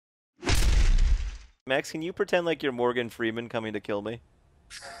Max, can you pretend like you're Morgan Freeman coming to kill me?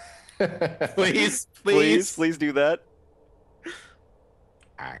 Please, Please do that.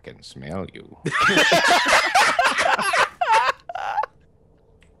 I can smell you.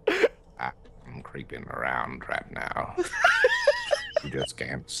 I'm creeping around right now. You just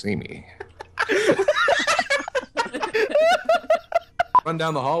can't see me. Run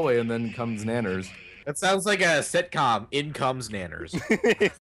down the hallway and then comes Nanners. That sounds like a sitcom. In comes Nanners.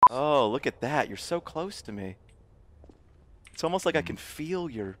 Oh, look at that. You're so close to me. It's almost like I can feel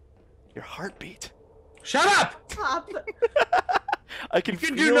your heartbeat. Shut up! Stop. I can You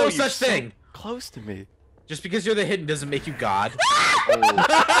can feel do no you such so thing. close to me. Just because you're the hidden doesn't make you God. Oh.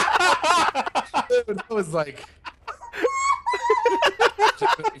 That was like...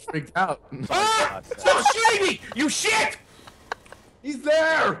 freaked out. Ah! Stop shooting me! You shit! He's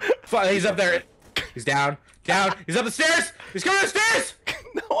there! He's up there. He's down. Down. He's up the stairs. He's coming upstairs.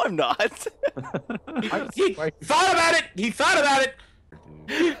 No, I'm not. He thought about it. He thought about it.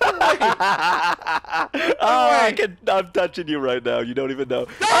 Oh, I'm touching you right now. You don't even know.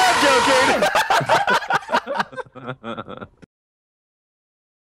 I'm joking.